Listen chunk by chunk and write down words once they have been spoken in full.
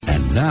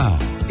Now,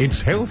 it's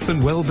health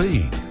and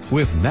well-being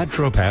with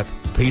naturopath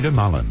Peter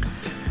Mullen.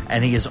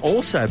 And he is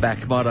also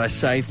back, might I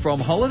say, from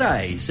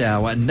holidays.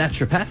 Our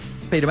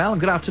naturopath, Peter Mullen.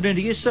 Good afternoon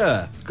to you,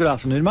 sir. Good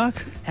afternoon,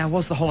 Mark. How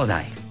was the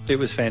holiday? It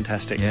was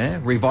fantastic.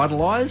 Yeah,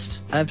 revitalised?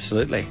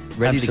 Absolutely.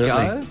 Ready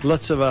Absolutely. to go?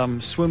 Lots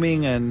of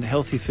swimming and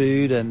healthy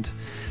food and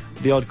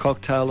the odd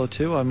cocktail or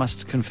two, I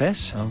must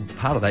confess. Oh,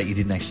 part of that you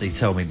didn't actually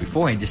tell me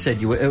beforehand. You said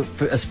you were,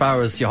 as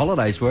far as your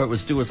holidays were, it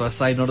was do as I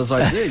say, not as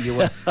I do. You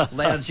were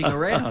lounging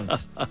around.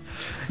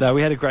 No,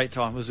 we had a great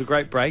time. It was a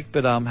great break,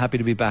 but I'm happy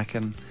to be back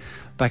and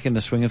back in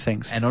the swing of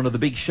things. And on to the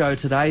big show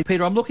today.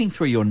 Peter, I'm looking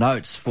through your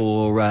notes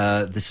for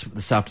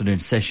this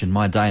afternoon's session,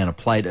 My Day on a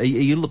Plate. Are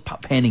you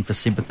panning for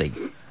sympathy?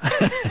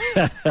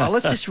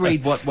 Let's just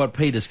read what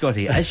Peter's got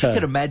here. As you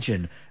can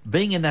imagine,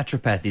 being a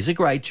naturopath is a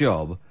great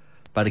job,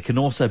 but it can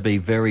also be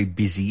very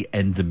busy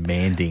and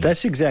demanding.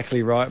 That's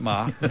exactly right,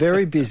 Mark.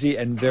 Very busy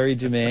and very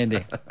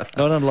demanding.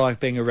 Not unlike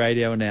being a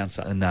radio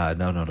announcer. No,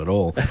 not at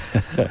all.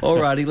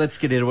 Alrighty, let's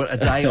get into it. A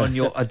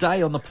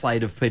day on the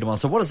plate of Peter Mullen.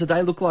 So what does a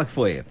day look like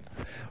for you?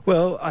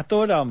 Well, I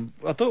thought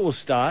we'll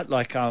start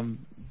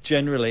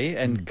generally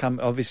and come.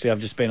 Obviously, I've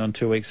just been on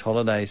 2 weeks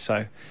holiday,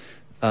 so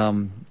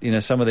some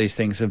of these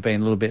things have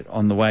been a little bit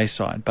on the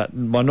wayside. But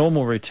my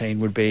normal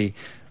routine would be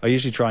I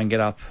usually try and get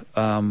up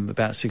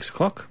about 6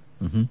 o'clock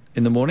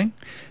in the morning,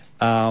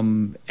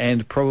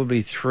 and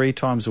probably 3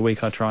 times a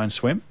week I try and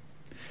swim.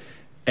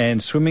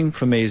 And swimming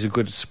for me is a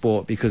good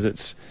sport because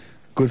it's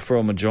good for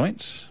all my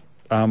joints.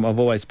 I've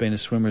always been a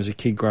swimmer as a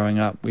kid growing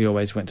up. We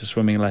always went to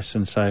swimming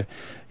lessons, so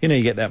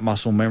you get that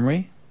muscle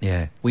memory.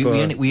 Yeah. Were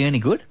you any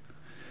good?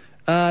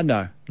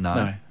 No,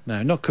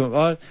 not cool.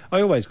 I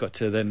always got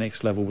to the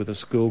next level with the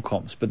school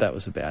comps, but that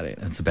was about it.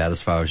 That's about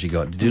as far as you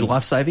got. Did you do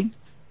life saving?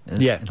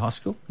 In high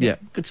school? Yeah.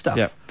 Good stuff.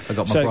 Yeah. I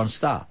got my bronze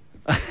star.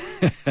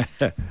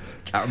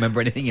 Can't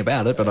remember anything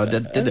about it, but I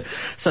did it.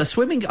 So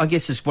swimming, I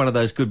guess, is one of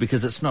those good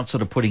because it's not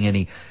sort of putting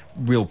any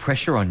real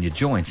pressure on your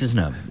joints, isn't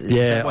it? Is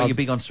that why you're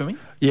big on swimming?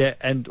 Yeah,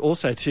 and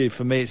also too,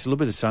 for me, it's a little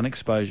bit of sun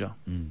exposure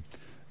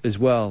as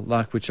well,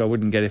 which I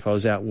wouldn't get if I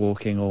was out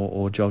walking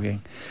or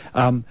jogging.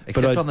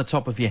 Except on the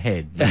top of your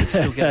head, you would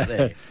still get it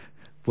there.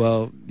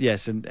 Well,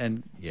 yes,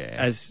 and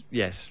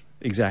yes,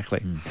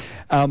 exactly.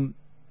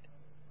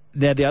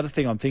 Now, the other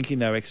thing I'm thinking,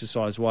 though,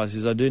 exercise-wise,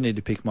 is I do need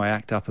to pick my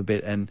act up a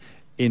bit and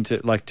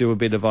do a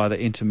bit of either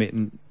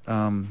intermittent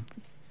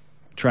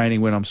training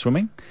when I'm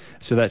swimming.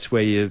 So that's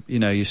where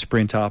you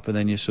sprint up and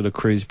then you sort of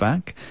cruise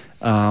back.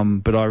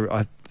 But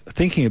I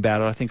thinking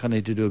about it, I think I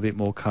need to do a bit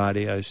more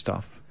cardio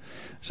stuff.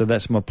 So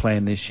that's my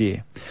plan this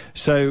year.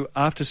 So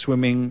after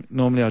swimming,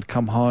 normally I'd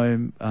come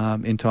home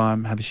in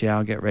time, have a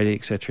shower, get ready,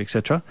 etc.,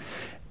 etc.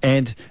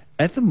 And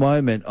at the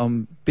moment,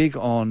 I'm big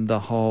on the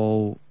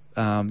whole...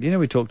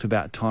 we talked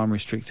about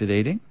time-restricted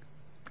eating.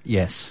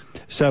 Yes.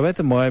 So at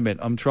the moment,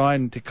 I'm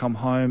trying to come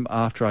home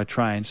after I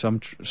train. So I'm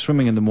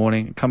swimming in the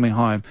morning, coming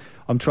home.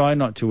 I'm trying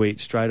not to eat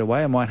straight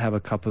away. I might have a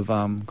cup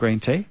of green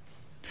tea.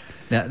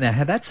 Now,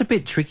 that's a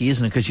bit tricky,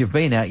 isn't it? Because you've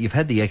been out, you've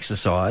had the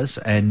exercise,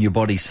 and your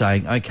body's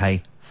saying,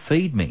 okay,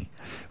 feed me.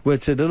 Well,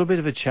 it's a little bit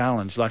of a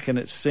challenge, and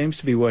it seems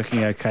to be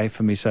working okay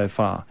for me so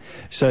far.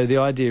 So the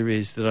idea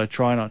is that I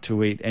try not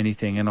to eat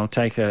anything, and I'll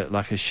take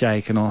a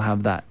shake, and I'll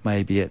have that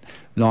maybe at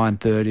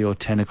 9:30 or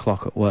 10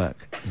 o'clock at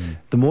work.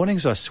 The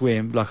mornings I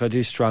swim, I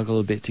do struggle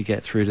a bit to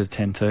get through to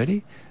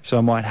 10:30, so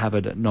I might have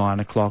it at 9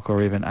 o'clock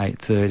or even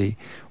 8:30,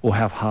 or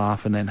have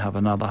half and then have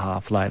another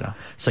half later.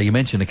 So you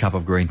mentioned a cup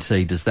of green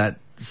tea. Does that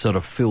sort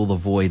of fill the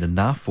void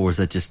enough, or does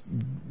that just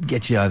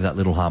get you over that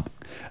little hump?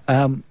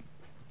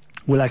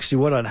 Well, actually,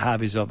 what I'd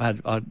have is I'd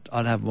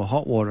have my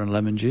hot water and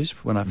lemon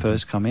juice when I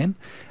first come in,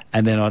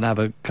 and then I'd have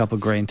a cup of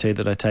green tea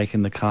that I take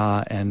in the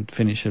car and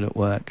finish it at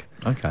work.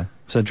 Okay.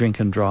 So drink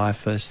and drive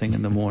first thing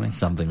in the morning.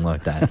 Something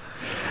like that.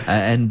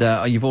 And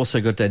you've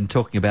also got Dan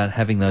talking about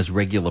having those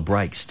regular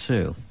breaks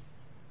too.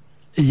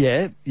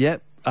 Yeah.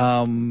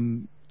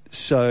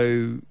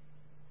 So...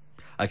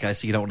 Okay,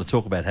 so you don't want to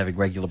talk about having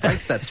regular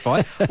breaks. That's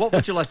fine. What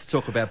would you like to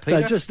talk about,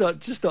 Peter? No, just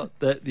not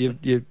that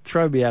you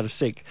throw me out of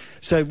sync.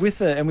 So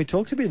and we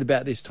talked a bit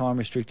about this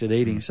time-restricted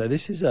eating. So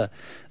this is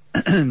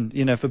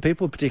for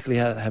people particularly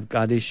have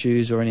gut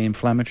issues or any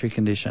inflammatory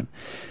condition.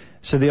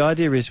 So the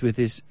idea is with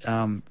this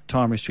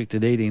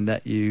time-restricted eating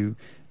that you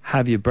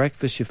have your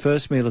breakfast, your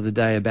first meal of the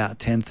day about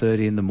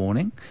 10:30 in the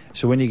morning.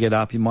 So when you get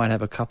up, you might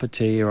have a cup of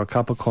tea or a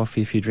cup of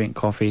coffee if you drink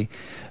coffee,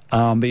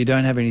 but you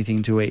don't have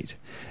anything to eat.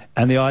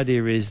 And the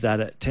idea is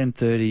that at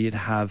 10:30 you'd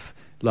have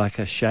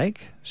a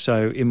shake.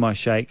 So in my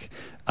shake,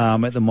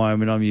 at the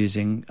moment I'm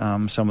using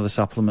some of the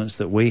supplements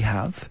that we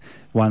have.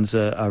 One's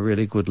a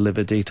really good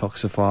liver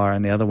detoxifier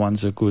and the other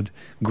one's a good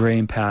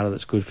green powder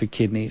that's good for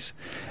kidneys.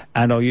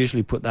 And I'll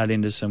usually put that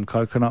into some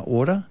coconut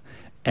water,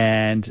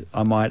 and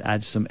I might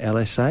add some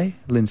LSA,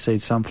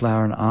 linseed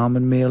sunflower and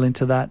almond meal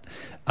into that.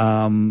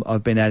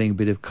 I've been adding a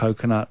bit of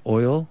coconut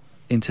oil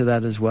into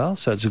that as well,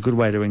 so it's a good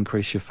way to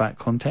increase your fat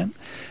content.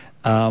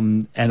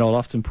 And I'll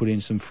often put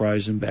in some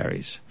frozen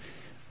berries.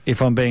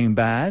 If I'm being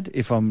bad,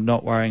 if I'm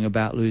not worrying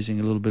about losing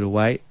a little bit of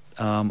weight,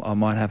 I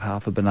might have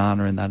half a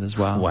banana in that as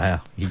well.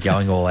 Wow, you're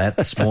going all out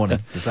this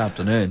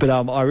afternoon. But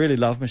I really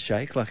love my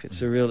shake. Like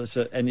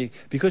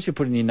because you're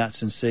putting your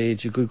nuts and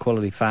seeds, your good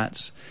quality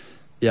fats.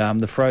 Yeah,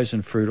 the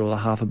frozen fruit or the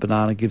half a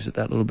banana gives it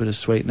that little bit of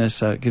sweetness,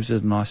 so it gives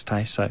it a nice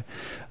taste. So,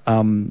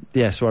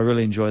 so I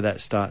really enjoy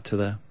that start to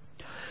the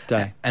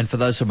day. And for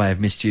those who may have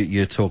missed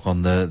your talk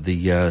on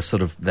the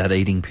sort of that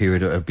eating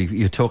period,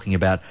 you're talking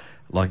about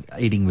like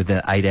eating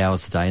within 8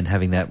 hours a day and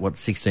having that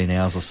 16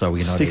 hours or so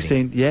you're not 16,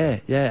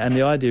 eating. Yeah. And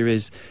the idea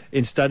is,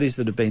 in studies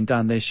that have been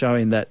done, they're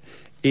showing that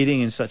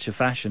eating in such a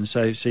fashion.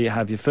 So you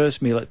have your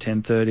first meal at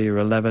 10:30 or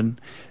 11.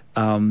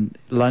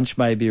 Lunch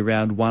may be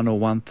around 1 or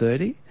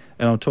 1:30.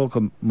 And I'll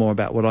talk more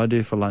about what I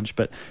do for lunch,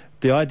 but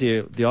the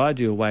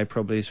ideal way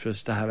probably is for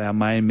us to have our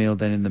main meal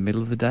then in the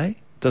middle of the day.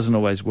 Doesn't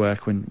always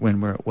work when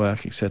we're at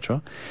work,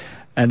 etc.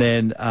 And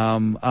then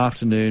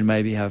afternoon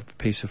maybe have a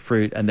piece of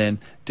fruit, and then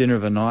dinner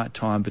of a night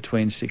time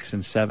between 6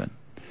 and 7.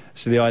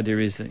 So the idea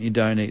is that you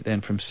don't eat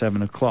then from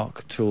 7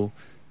 o'clock till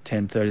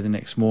 10:30 the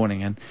next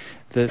morning. And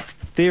the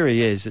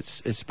theory is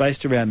it's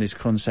based around this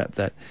concept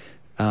that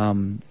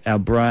our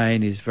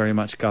brain is very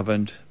much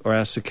governed, or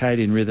our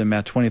circadian rhythm,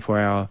 our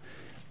 24-hour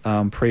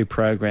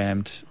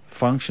pre-programmed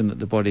function that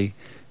the body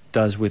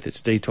does with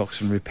its detox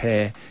and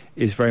repair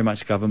is very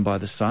much governed by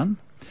the sun.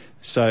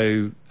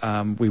 So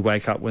we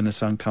wake up when the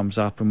sun comes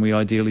up, and we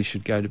ideally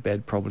should go to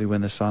bed probably when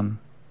the sun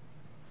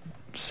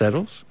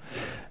settles.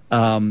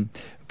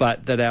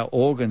 But that our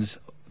organs,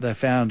 they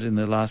found in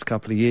the last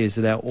couple of years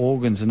that our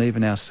organs and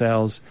even our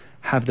cells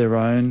have their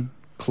own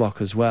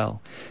clock as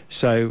well.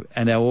 So,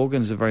 and our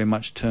organs are very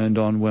much turned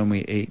on when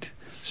we eat.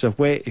 So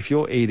if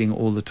you're eating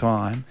all the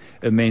time,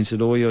 it means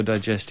that all your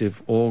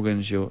digestive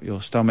organs,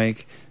 your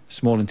stomach,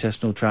 small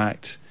intestinal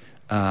tract,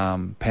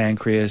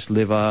 pancreas,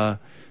 liver,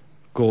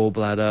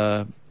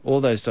 gallbladder, all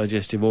those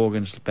digestive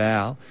organs,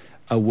 bowel,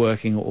 are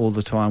working all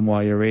the time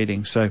while you're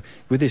eating. So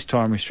with this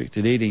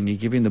time-restricted eating, you're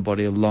giving the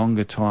body a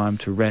longer time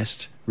to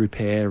rest,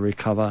 repair,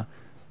 recover,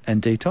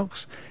 and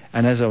detox.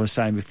 And as I was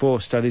saying before,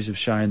 studies have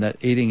shown that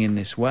eating in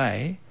this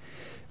way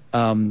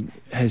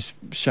has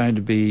shown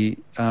to be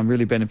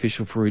really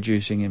beneficial for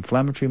reducing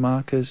inflammatory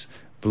markers,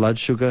 blood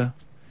sugar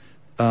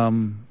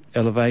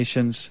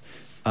elevations,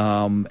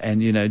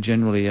 and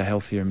generally a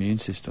healthier immune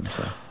system.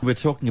 So we're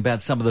talking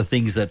about some of the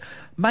things that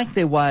make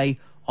their way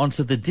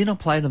onto the dinner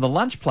plate and the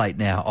lunch plate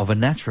now of a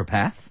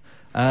naturopath.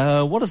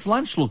 What does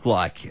lunch look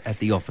like at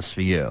the office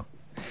for you?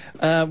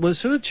 Well, it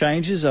sort of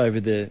changes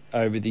over the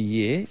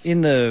year.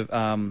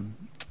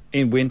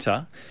 In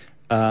winter,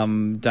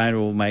 Dana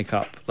will make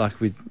up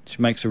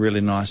she makes a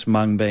really nice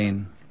mung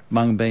bean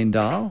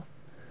dal.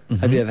 Mm-hmm.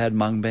 Have you ever had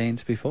mung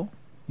beans before?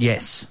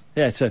 Yes.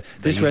 Yeah. So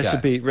this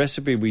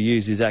recipe we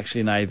use is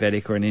actually an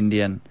Ayurvedic or an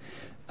Indian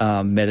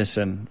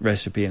medicine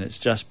recipe, and it's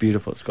just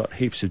beautiful. It's got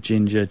heaps of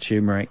ginger,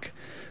 turmeric.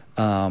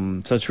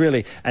 So it's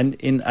really, and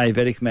in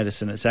Ayurvedic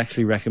medicine, it's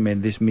actually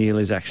recommended. This meal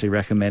is actually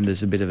recommended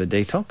as a bit of a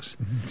detox.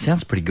 Mm-hmm.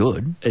 Sounds pretty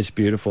good. It's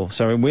beautiful.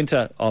 So in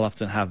winter, I'll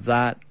often have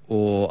that,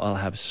 or I'll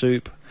have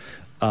soup.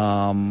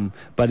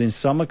 But in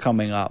summer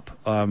coming up,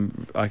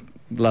 I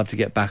love to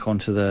get back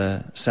onto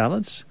the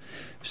salads.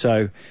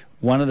 So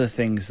one of the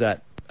things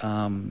that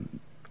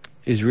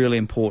is really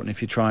important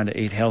if you're trying to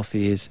eat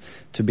healthy is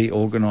to be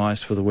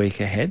organised for the week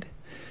ahead.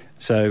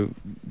 So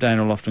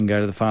Dana will often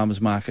go to the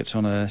farmers markets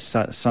on a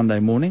Sunday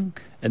morning,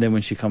 and then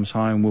when she comes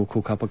home, we'll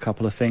cook up a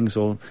couple of things,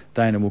 or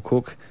Dana will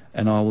cook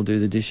and I will do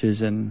the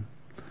dishes and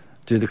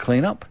do the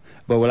clean-up.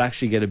 But we'll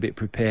actually get a bit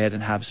prepared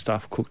and have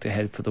stuff cooked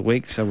ahead for the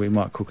week. So we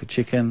might cook a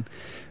chicken.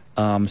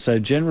 So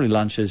generally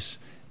lunches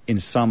in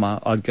summer,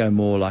 I'd go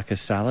more like a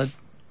salad,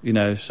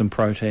 some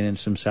protein and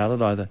some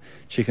salad, either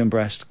chicken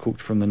breast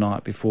cooked from the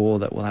night before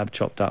that we'll have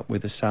chopped up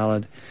with a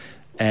salad.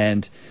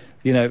 And,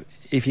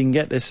 if you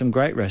can there's some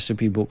great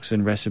recipe books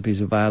and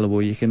recipes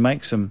available. You can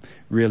make some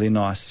really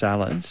nice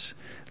salads.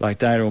 Like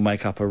Dana will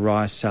make up a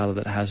rice salad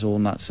that has all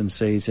nuts and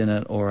seeds in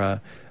it, or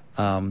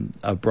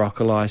a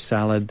broccoli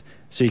salad.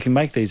 So you can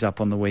make these up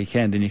on the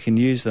weekend, and you can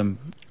use them.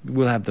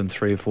 We'll have them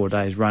 3 or 4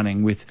 days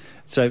running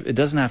so it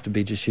doesn't have to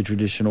be just your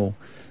traditional,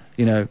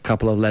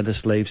 couple of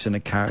lettuce leaves and a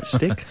carrot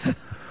stick.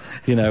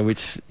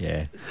 Which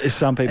is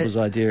some people's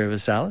idea of a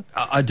salad.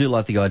 I do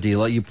like the idea.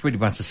 Like, you're pretty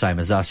much the same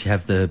as us. You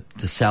have the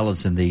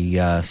salads in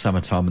the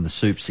summertime and the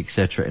soups,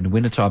 etc., in the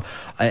wintertime.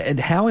 And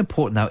how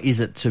important, though, is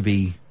it to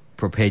be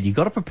prepared? You've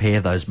got to prepare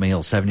those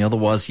meals, haven't you?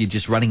 Otherwise, you're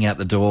just running out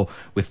the door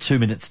with 2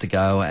 minutes to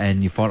go,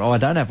 and you find, I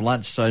don't have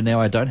lunch, so now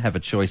I don't have a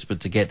choice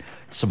but to get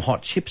some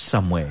hot chips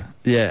somewhere.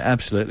 Yeah,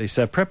 absolutely.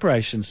 So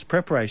preparation's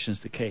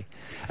the key.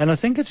 And I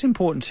think it's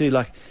important too,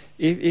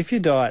 if you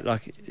diet,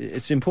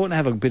 it's important to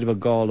have a bit of a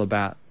goal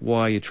about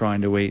why you're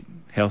trying to eat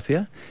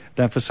healthier.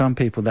 Now, for some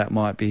people, that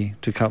might be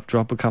to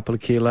drop a couple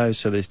of kilos,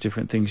 so there's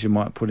different things you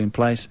might put in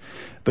place.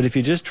 But if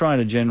you're just trying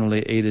to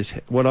generally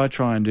what I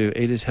try and do,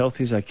 eat as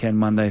healthy as I can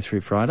Monday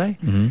through Friday.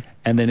 Mm-hmm.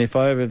 And then if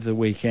over the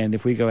weekend,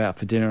 if we go out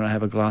for dinner and I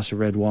have a glass of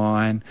red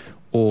wine,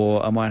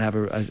 or I might have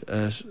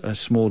a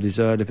small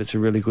dessert if it's a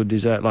really good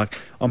dessert,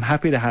 I'm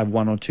happy to have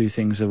 1 or 2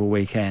 things of a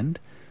weekend,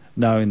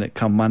 knowing that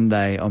come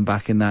Monday I'm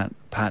back in that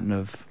pattern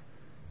of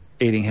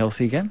eating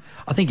healthy again?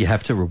 I think you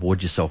have to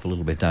reward yourself a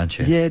little bit, don't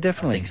you? Yeah,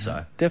 definitely. I think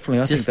so. Definitely.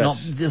 I Just think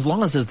that's... not as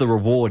long as the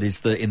reward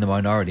is in the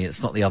minority,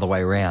 it's not the other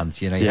way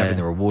around. You're having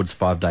the rewards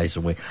 5 days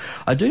a week.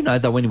 I do know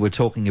though when you were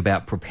talking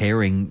about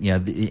preparing,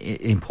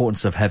 the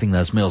importance of having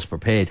those meals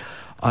prepared.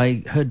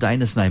 I heard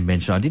Dana's name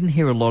mentioned. I didn't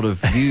hear a lot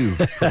of you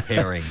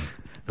preparing.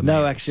 No,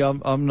 meals.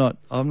 actually, I'm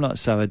not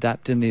so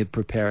adept in the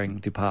preparing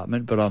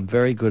department, but I'm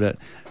very good at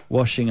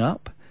washing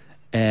up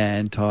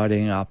and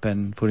tidying up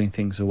and putting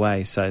things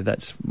away. So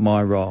that's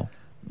my role.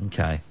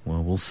 Okay,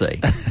 well, we'll see.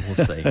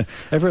 We'll see.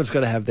 Everyone's got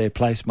to have their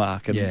place,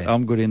 Mark, and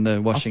I'm good in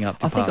the washing up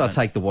department. I think I'll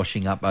take the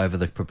washing up over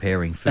the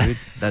preparing food.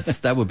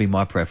 That would be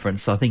my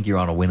preference. I think you're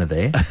on a winner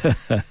there.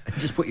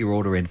 Just put your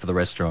order in for the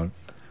restaurant.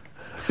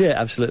 Yeah,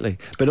 absolutely.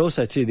 But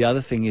also, too, the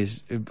other thing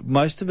is,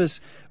 most of us,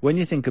 when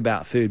you think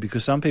about food,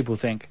 because some people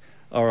think,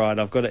 all right,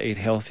 I've got to eat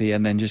healthy,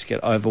 and then just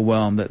get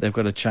overwhelmed that they've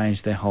got to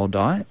change their whole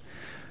diet.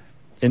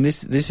 And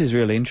this is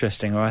really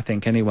interesting, or I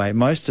think anyway.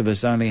 Most of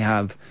us only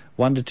have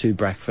 1 to 2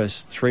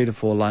 breakfasts, 3 to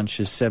 4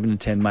 lunches, 7 to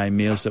 10 main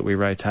meals that we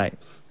rotate.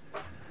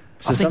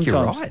 So I think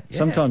you're right. Yeah.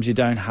 Sometimes you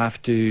don't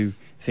have to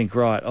think,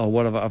 right,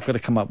 I've got to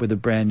come up with a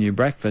brand new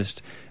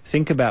breakfast.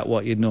 Think about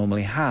what you'd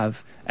normally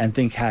have and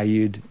think how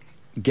you'd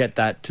get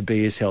that to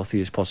be as healthy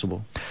as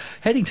possible.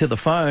 Heading to the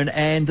phone,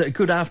 and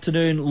good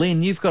afternoon,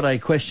 Lynn. You've got a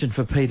question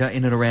for Peter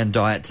in and around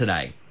diet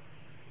today.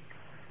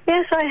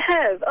 Yes, I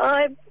have.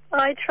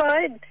 I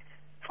tried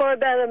for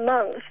about a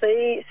month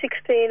the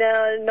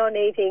 16-hour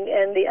non-eating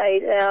and the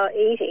 8-hour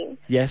eating.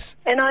 Yes.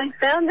 And I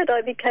found that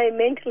I became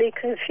mentally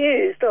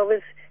confused. I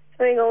was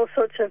doing all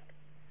sorts of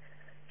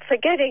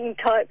forgetting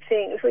type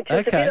things, which is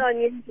a bit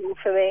unusual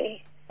for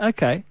me.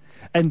 Okay.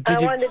 And I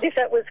wondered if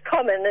that was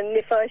common and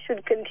if I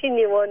should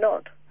continue or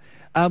not.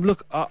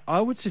 Look, I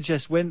would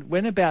suggest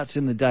whenabouts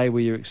in the day were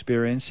you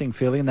experiencing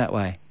feeling that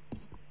way?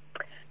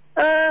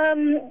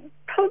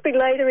 Probably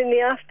later in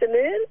the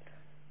afternoon.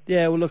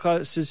 Yeah, well, look,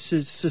 I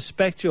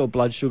suspect your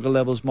blood sugar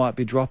levels might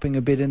be dropping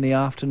a bit in the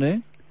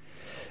afternoon.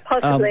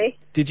 Possibly.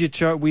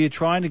 Were you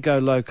trying to go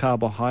low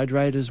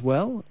carbohydrate as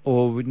well,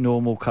 or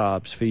normal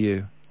carbs for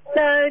you?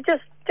 No,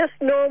 just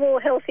normal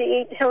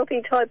healthy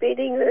type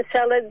eating, the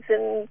salads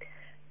and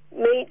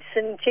meats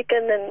and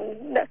chicken,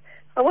 and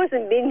I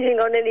wasn't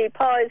binging on any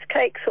pies,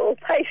 cakes or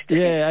pastries.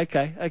 Yeah,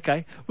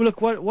 okay. Well,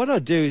 look, what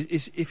I'd do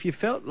is if you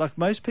felt like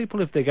most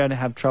people, if they're going to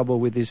have trouble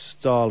with this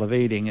style of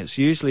eating, it's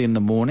usually in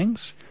the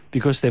mornings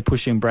because they're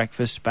pushing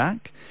breakfast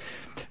back.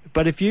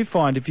 But if you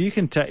find, if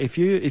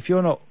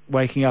you're not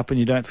waking up and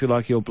you don't feel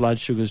like your blood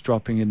sugar's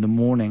dropping in the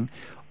morning,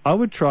 I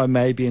would try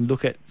maybe and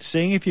look at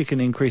seeing if you can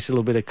increase a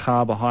little bit of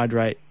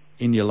carbohydrate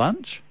in your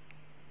lunch.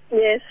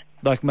 Yes.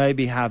 Like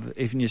maybe have,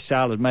 if in your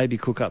salad, maybe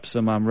cook up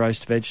some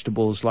roast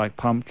vegetables like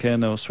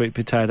pumpkin or sweet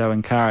potato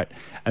and carrot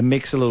and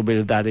mix a little bit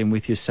of that in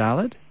with your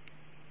salad.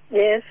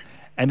 Yes.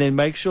 And then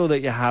make sure that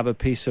you have a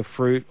piece of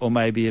fruit or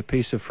maybe a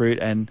piece of fruit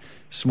and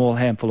small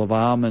handful of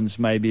almonds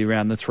maybe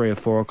around the 3 or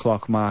 4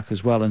 o'clock mark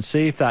as well, and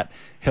see if that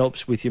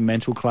helps with your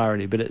mental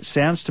clarity. But it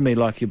sounds to me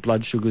like your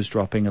blood sugar's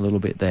dropping a little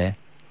bit there.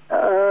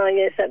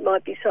 Yes, that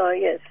might be so,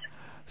 yes.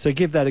 So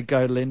give that a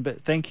go, Lynn,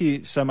 but thank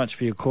you so much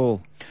for your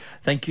call.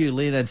 Thank you,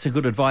 Lynn, and some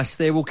good advice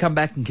there. We'll come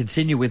back and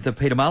continue with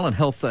Peter Mullen,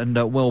 health and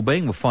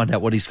wellbeing. We'll find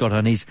out what he's got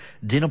on his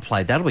dinner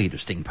plate. That'll be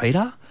interesting,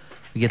 Peter.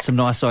 We get some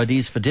nice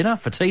ideas for dinner,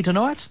 for tea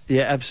tonight.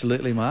 Yeah,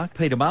 absolutely, Mark.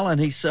 Peter Mullen,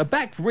 he's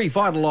back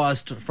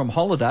revitalised from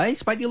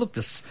holidays, but you look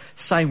the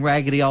same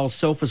raggedy old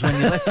self as when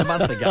you left a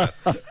month ago.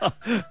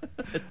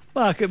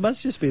 Mark, it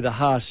must just be the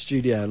harsh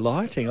studio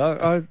lighting.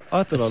 I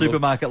thought the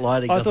supermarket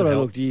lighting doesn't I thought I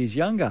help. looked years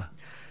younger.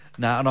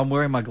 No, and I'm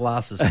wearing my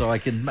glasses, so I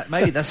can.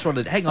 Maybe that's what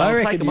it. Hang on, I I'll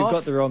reckon take them you've off.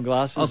 got the wrong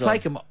glasses. I'll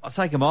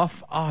take them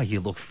off. Oh, you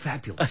look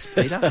fabulous,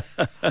 Peter.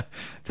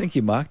 Thank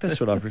you, Mark.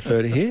 That's what I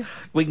prefer to hear.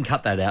 We can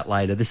cut that out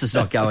later. This is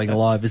not going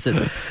live, is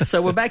it?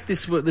 So we're back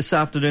this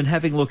afternoon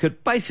having a look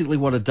at basically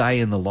what a day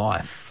in the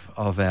life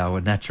of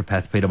our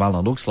naturopath Peter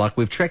Mullen looks like.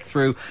 We've trekked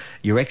through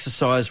your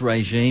exercise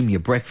regime, your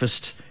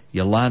breakfast,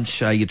 your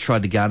lunch. You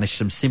tried to garnish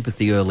some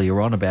sympathy earlier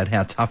on about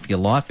how tough your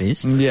life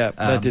is. Yeah,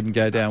 that didn't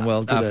go down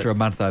well, did after it? a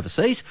month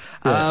overseas.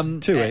 Yeah,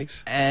 2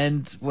 weeks.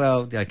 And,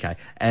 well, okay.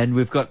 And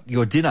we've got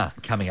your dinner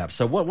coming up.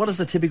 So what does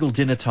a typical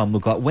dinner time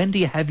look like? When do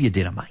you have your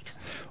dinner, mate?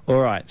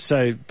 All right,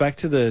 so back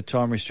to the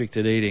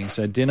time-restricted eating.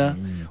 So dinner,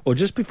 or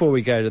just before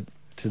we go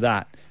to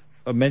that,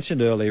 I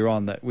mentioned earlier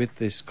on that with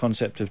this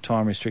concept of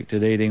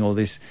time-restricted eating or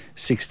this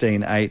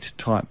 16-8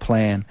 type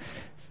plan,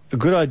 a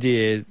good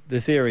idea,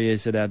 the theory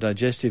is that our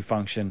digestive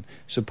function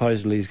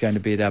supposedly is going to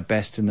be at our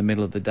best in the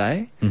middle of the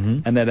day,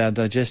 and that our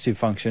digestive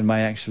function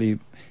may actually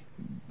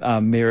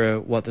mirror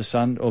what the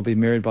sun, or be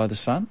mirrored by the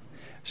sun.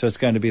 So it's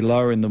going to be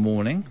lower in the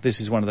morning.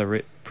 This is one of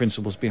the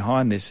principles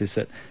behind this, is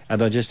that our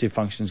digestive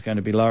function is going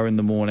to be lower in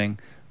the morning,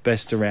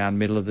 best around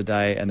middle of the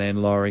day, and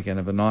then lower again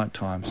over night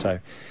time. So,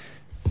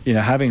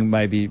 having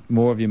maybe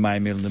more of your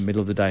main meal in the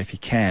middle of the day if you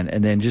can,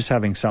 and then just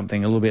having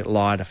something a little bit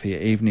lighter for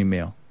your evening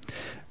meal.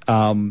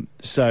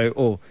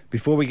 Or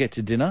before we get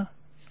to dinner,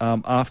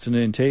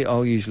 afternoon tea,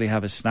 I'll usually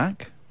have a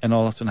snack, and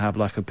I'll often have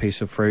like a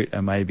piece of fruit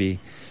and maybe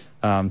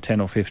 10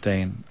 or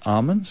 15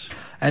 almonds.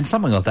 And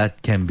something like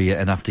that can be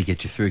enough to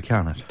get you through,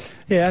 can't it?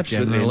 Yeah,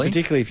 absolutely. And Generally.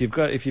 particularly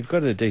if you've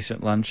got a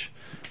decent lunch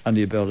under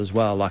your belt as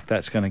well, like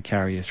that's going to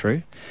carry you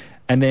through.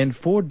 And then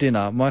for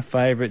dinner, my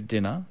favourite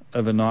dinner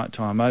of a night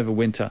time over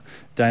winter,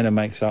 Dana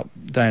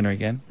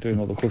again, doing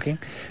all the cooking.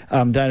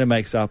 Dana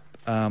makes up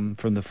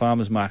from the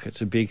farmers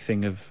markets a big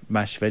thing of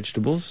mashed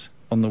vegetables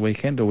on the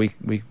weekend, or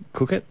we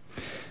cook it.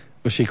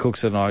 Well, she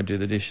cooks it and I do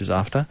the dishes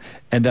after.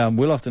 And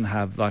we'll often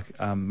have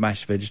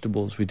mashed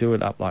vegetables. We do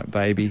it up like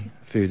baby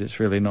food. It's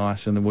really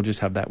nice, and then we'll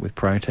just have that with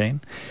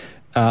protein.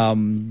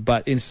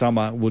 But in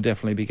summer, we'll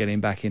definitely be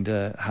getting back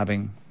into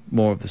having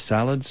more of the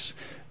salads.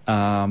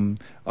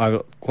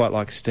 I quite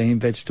like steamed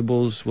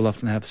vegetables. We'll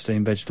often have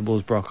steamed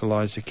vegetables,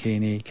 broccoli,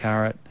 zucchini,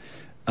 carrot,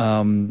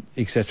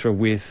 etc.,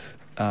 with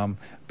a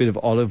bit of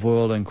olive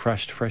oil and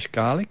crushed fresh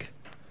garlic.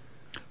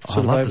 I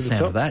love the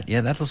sound of that.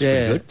 Yeah, that looks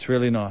pretty good. It's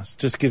really nice.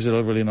 Just gives it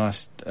a really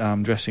nice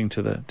dressing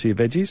to your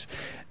veggies.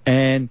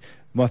 And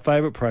my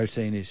favourite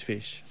protein is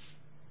fish.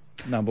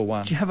 Number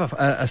one. Do you have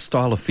a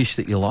style of fish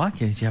that you like?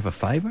 Do you have a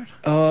favourite?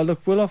 Oh,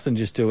 look, we'll often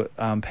just do it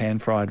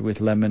pan-fried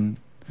with lemon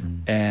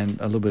and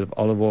a little bit of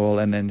olive oil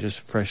and then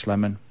just fresh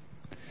lemon.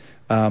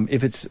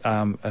 If it's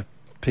a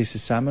piece of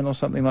salmon or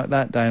something like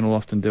that, Dane will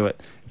often do it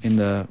in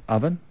the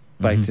oven,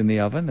 baked in the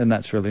oven, and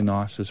that's really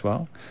nice as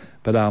well.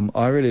 But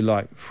I really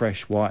like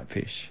fresh white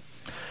fish.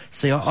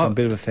 See, So I'm a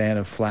bit of a fan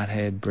of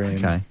flathead,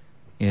 bream,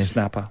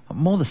 snapper. I'm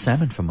more the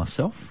salmon for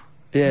myself.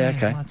 Yeah,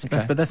 okay.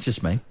 But that's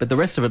just me. But the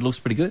rest of it looks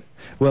pretty good.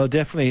 Well,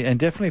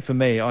 definitely for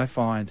me, I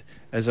find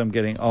as I'm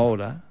getting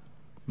older,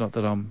 not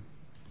that I'm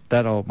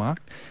that old, Mark,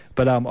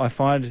 but I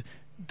find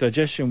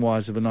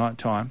digestion-wise of a night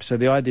time, so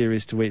the idea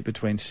is to eat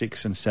between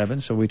 6 and 7,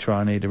 so we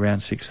try and eat around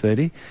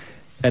 6:30.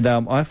 And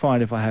I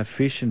find if I have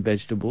fish and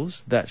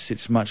vegetables, that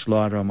sits much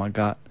lighter on my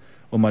gut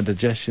or my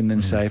digestion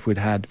than, say, if I'd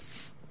had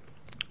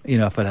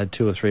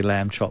 2 or 3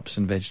 lamb chops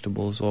and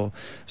vegetables or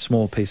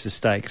small piece of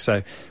steak.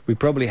 So we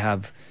probably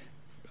have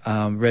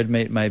red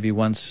meat maybe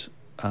once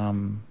a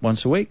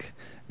week.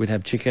 We'd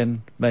have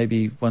chicken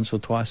maybe once or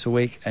twice a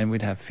week, and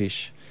we'd have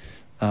fish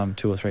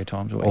 2 or 3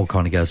 times a week. All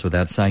kind of goes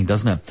without saying,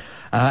 doesn't it?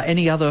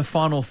 Any other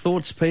final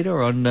thoughts,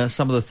 Peter, on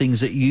some of the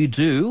things that you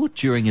do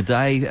during a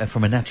day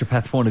from a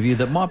naturopath point of view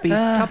that might be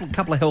a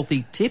couple of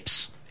healthy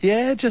tips?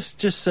 Yeah,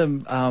 just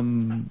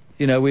some,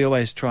 we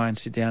always try and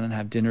sit down and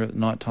have dinner at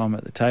night time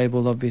at the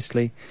table,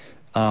 obviously.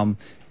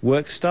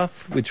 Work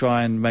stuff, we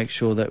try and make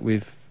sure that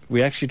we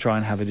actually try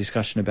and have a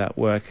discussion about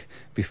work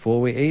before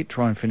we eat,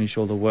 try and finish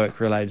all the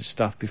work-related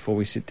stuff before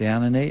we sit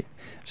down and eat,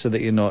 so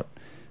that you're not,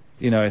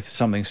 if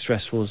something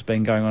stressful has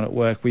been going on at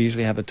work, we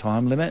usually have a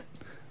time limit.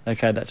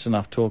 Okay, that's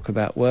enough talk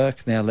about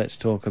work. Now let's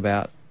talk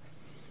about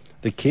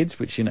the kids,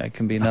 which,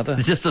 can be another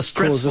It's just a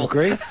stressful cause of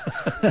grief.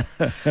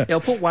 Yeah,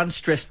 put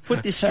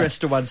this stress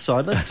to one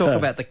side. Let's talk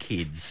about the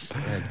kids.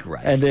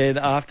 Great. And then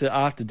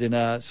after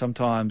dinner,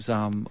 sometimes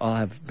I'll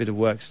have a bit of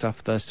work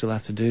stuff that I still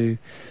have to do,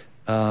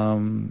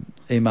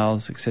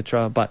 emails,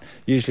 etc. But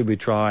usually we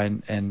try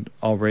and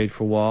I'll read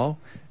for a while,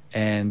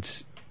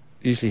 and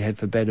usually head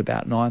for bed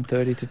about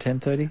 9:30 to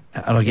 10:30.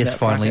 And I guess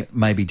finally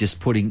maybe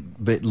just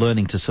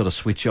learning to sort of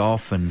switch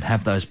off and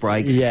have those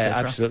breaks, Yeah,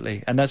 etc.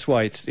 absolutely. And that's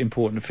why it's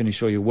important to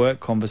finish all your work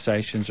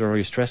conversations or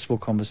your stressful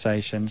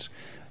conversations,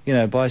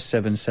 by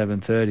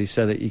 7:30,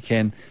 so that you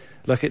can,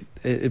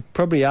 it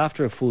probably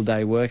after a full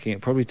day working,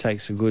 it probably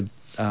takes a good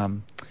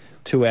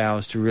 2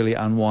 hours to really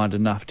unwind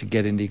enough to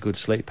get into good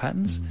sleep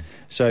patterns.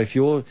 So if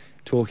you're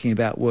talking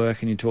about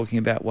work and you're talking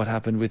about what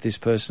happened with this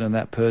person and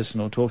that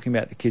person, or talking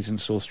about the kids and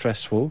it's all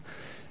stressful,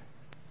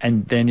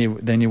 and then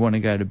you want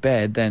to go to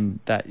bed, then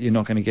that you're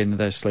not going to get into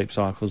those sleep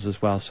cycles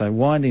as well. So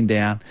winding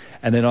down,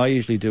 and then I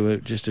usually do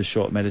just a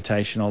short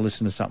meditation. I'll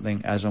listen to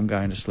something as I'm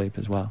going to sleep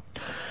as well.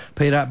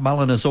 Peter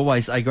Mullen, as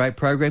always, a great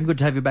program. Good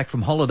to have you back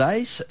from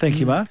holidays. Thank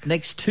you, Mark.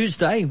 Next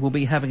Tuesday, we'll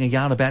be having a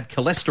yarn about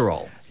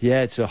cholesterol.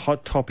 Yeah, it's a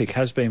hot topic,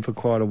 has been for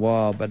quite a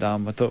while, but I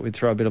thought we'd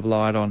throw a bit of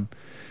light on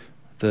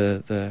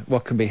the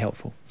what can be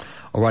helpful.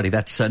 Alrighty,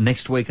 that's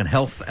next week on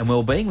Health and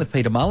Wellbeing with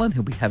Peter Mullen,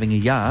 who'll be having a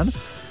yarn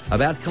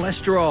about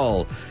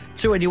cholesterol.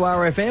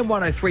 2NURFM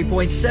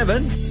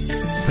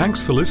 103.7.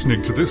 Thanks for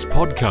listening to this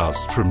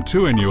podcast from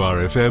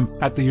 2NURFM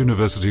at the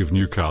University of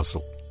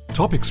Newcastle.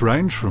 Topics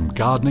range from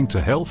gardening to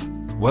health,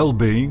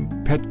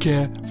 well-being, pet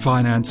care,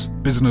 finance,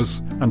 business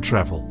and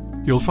travel.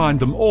 You'll find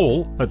them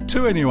all at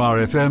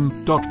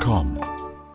 2NURFM.com.